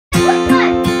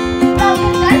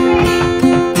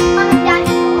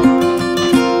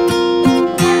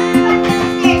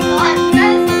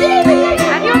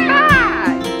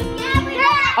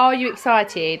you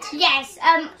excited? Yes,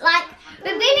 like,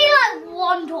 we've been here like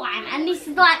one time, and this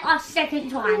is like our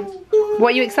second time.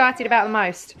 What are you excited about the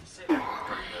most?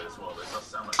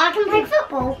 I can play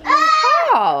football.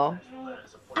 Oh.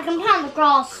 I can play on the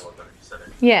grass.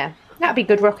 Yeah, that'd be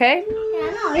good, Rocky. Yeah,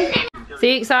 I know. So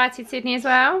you excited, Sydney, as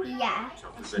well? Yeah.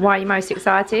 Why are you most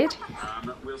excited?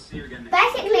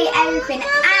 Basically everything,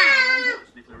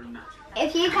 and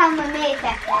if you come with me a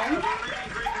second,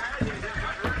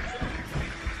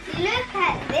 look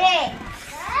at this.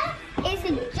 It's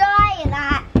a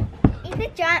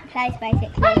giant place,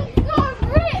 basically. Like,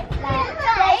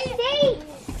 there's seats.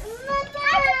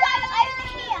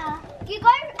 You go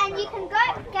and you can go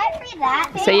through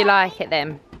that. So you like it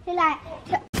then? You like.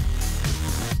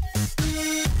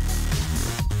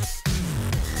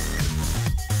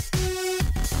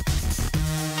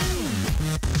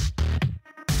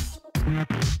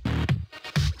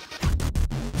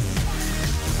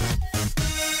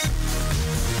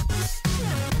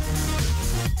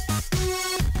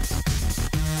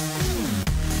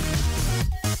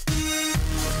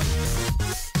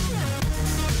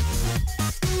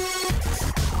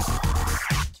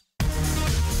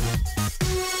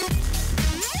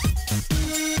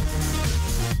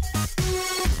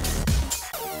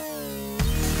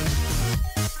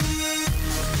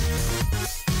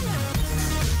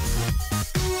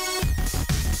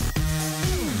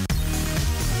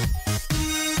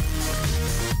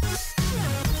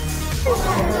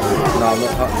 No, I'm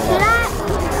not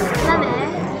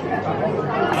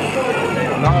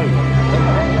No.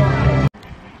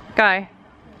 Go.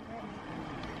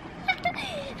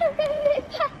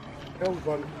 Hell's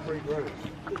won £3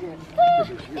 grand.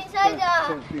 It's so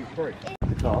dark.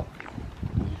 It's dark.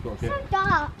 It's so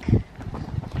dark.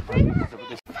 Oh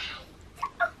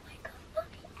my god.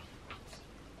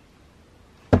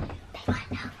 They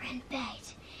went over in bed.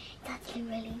 It's actually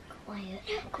really quiet.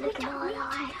 Look at our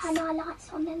lights. Turn our lights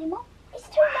on anymore. It's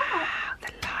too dark. Wow,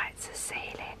 the lights are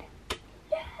ceiling.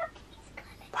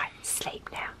 Right, sleep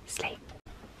now. Sleep.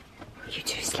 You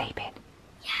two sleeping?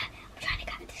 Yeah, I'm trying to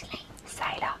go to sleep.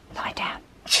 Sailor, lie down.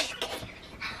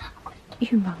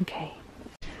 You monkey.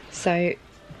 So,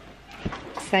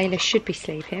 Sailor should be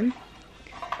sleeping,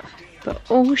 but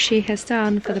all she has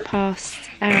done for the past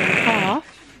hour and a half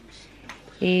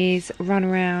is run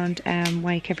around and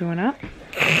wake everyone up.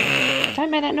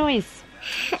 Don't make that noise.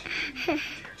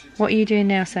 What are you doing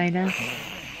now, Sailor?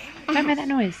 Don't make that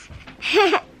noise.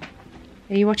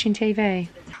 Are you watching TV?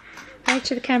 Go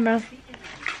to the camera.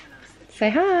 Say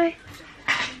hi.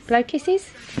 Blow kisses.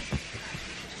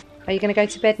 Are you going to go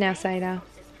to bed now, Sailor?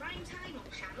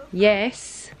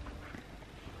 Yes.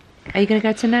 Are you going to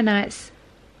go to Nanites?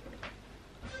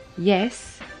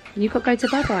 Yes. You've got to go to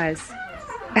Bubba's.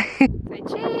 Say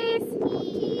cheese.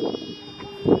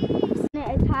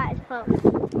 It's hot as fuck.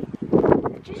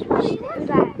 Just watch it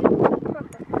back.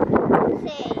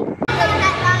 See.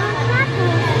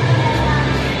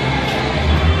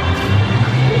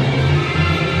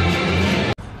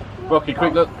 Rocky,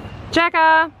 quick look.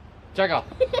 Jagger. Jagger.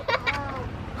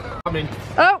 Come in.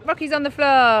 Oh, Rocky's on the floor.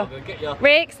 I'm gonna get you.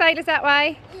 Rick, Sailor's that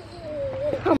way.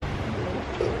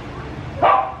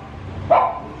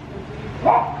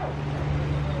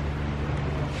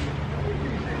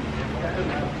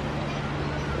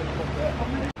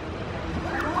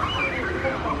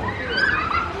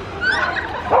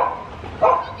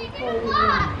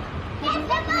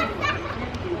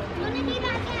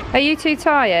 Are you too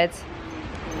tired?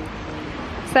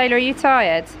 Sailor, are you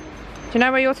tired? Do you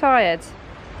know why you're tired?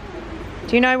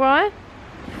 Do you know why?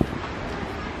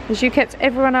 Because you kept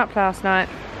everyone up last night.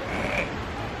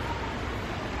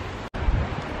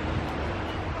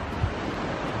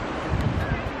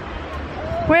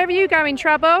 Where are you going,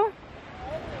 Trouble?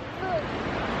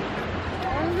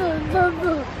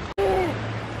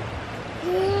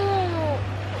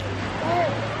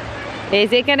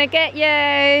 Is it gonna get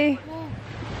you?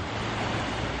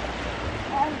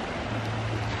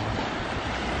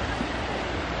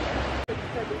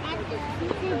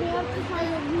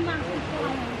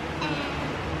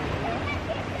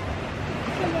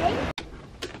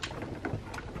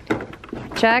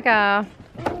 Jagger.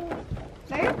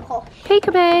 Very posh.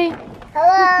 Peekaboo.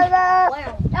 Hello.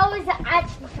 Wow. That was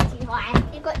actually pretty high.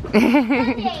 You got.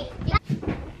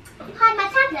 Hi, my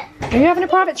tablet. Are you having a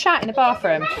private chat in the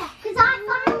bathroom? Because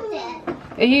I found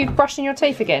it. Are you brushing your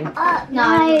teeth again? No.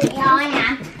 Yeah, I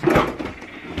am.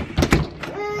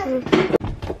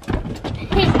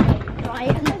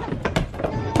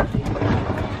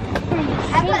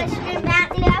 I've got a string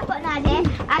round here. I've got an idea.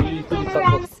 I can spin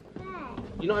around.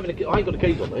 You're not having a, I ain't got the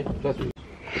keys on me. That's what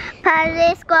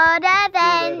Paddle Squad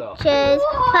Adventures.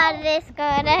 Paddle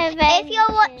Squad Adventures. If you're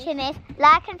watching this,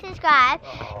 like and subscribe,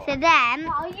 so then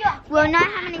we'll know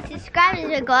how many subscribers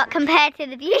we've got compared to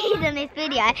the views on this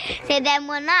video. So then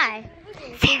we'll know.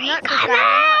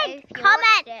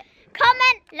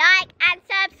 Comment, like and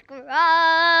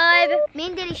subscribe. Me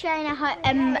and Dilly's sharing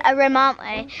a room, aren't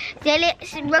we?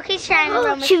 Rocky's sharing a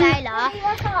room with Taylor.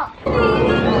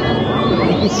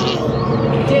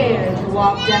 Dare to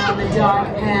walk down the dark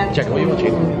path. Check what you're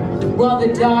watching. Well,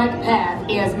 the dark path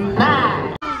is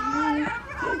mine.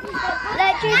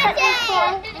 Let's do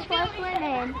something before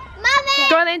swimming. Mummy!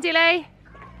 Go on then, Dilly.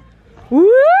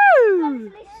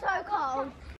 Woo! It's so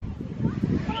cold.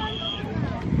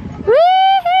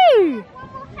 Woohoo!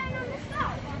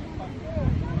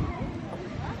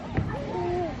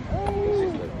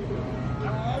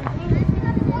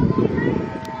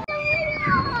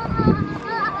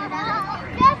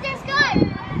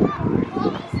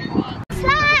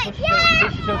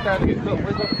 Ready? Come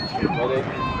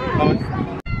on.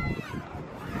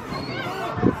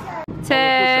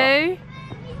 2,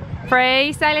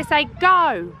 3. Sailor, say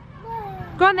go.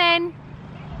 Go on then.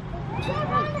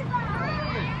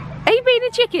 Are you being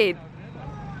a chicken?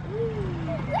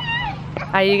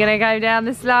 Are you gonna go down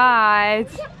the slide?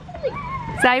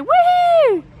 Say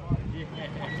woo!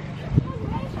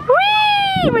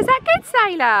 Whee! Was that good,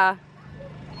 Sailor?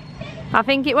 I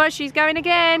think it was. She's going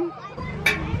again.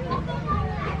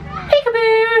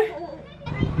 Peekaboo!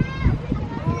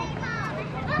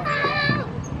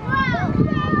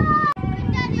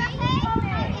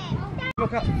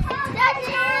 Look up.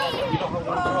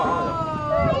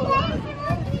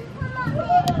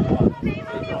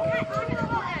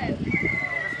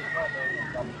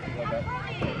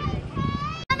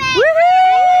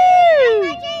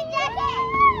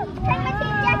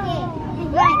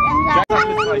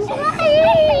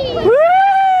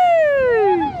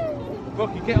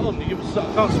 Rocky, get on, you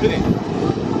can't spin it.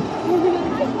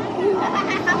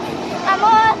 I'm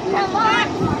on.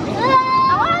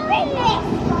 I want to spin it.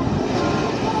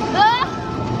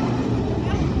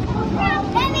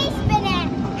 Let me spin it.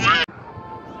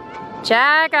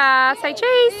 Jagger, say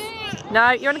cheese. No,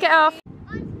 you want to get off.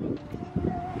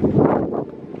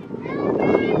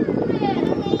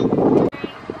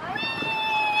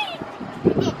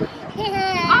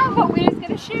 I thought we was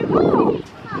going to shoot off.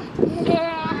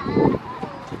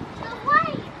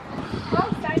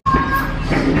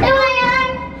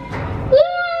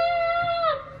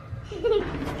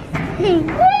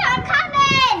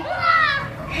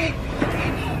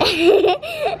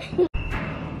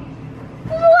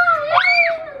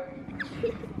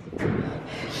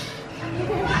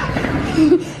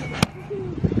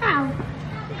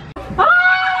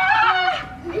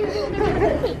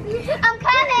 I'm coming! I'm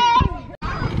coming!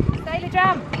 Sailor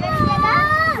jump.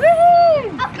 Woohoo!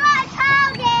 I've got a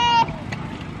target!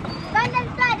 Random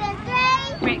slide in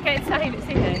 3, Wait, get Sailor,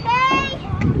 see there. 2,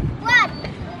 1.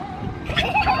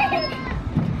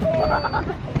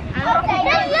 Okay,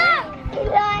 look! He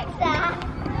likes that.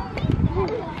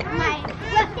 Right.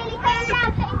 Look, Dilly, go down,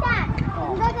 take that.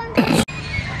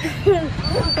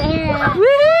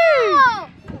 Woohoo!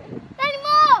 Daddy,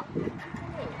 more!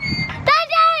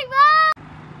 Daddy, more!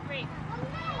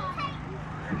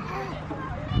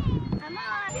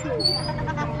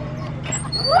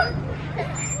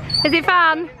 Is it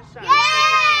fun?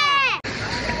 Yeah!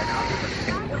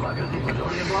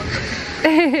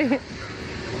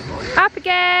 Up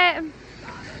again.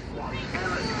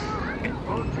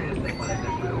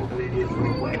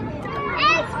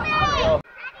 It's me!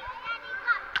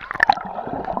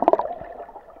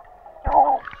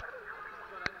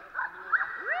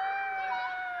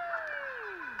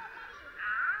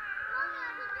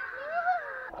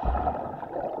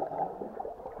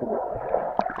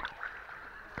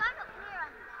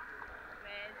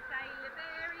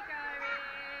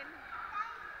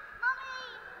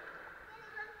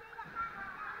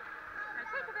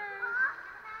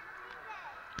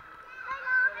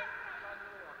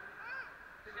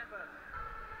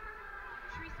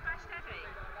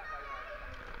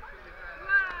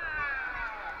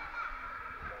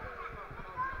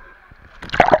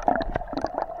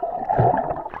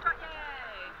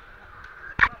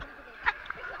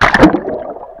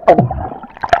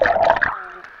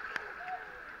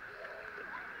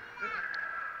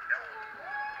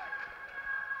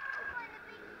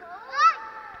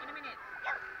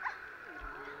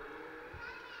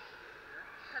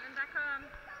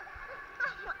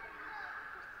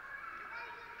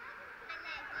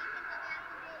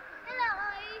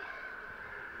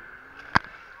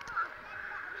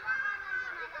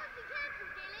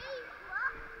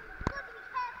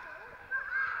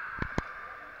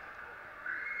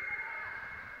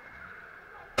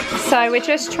 So we're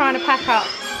just trying to pack up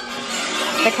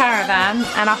the caravan,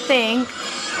 and I think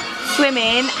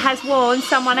swimming has worn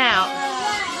someone out.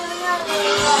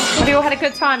 Have you all had a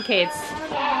good time, kids?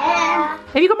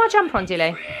 Have you got my jumper on, Dilly?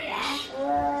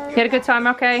 You had a good time,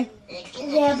 Rocky?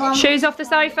 Yeah. Shoes off the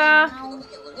sofa.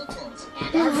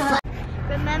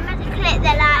 Remember to click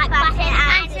the like button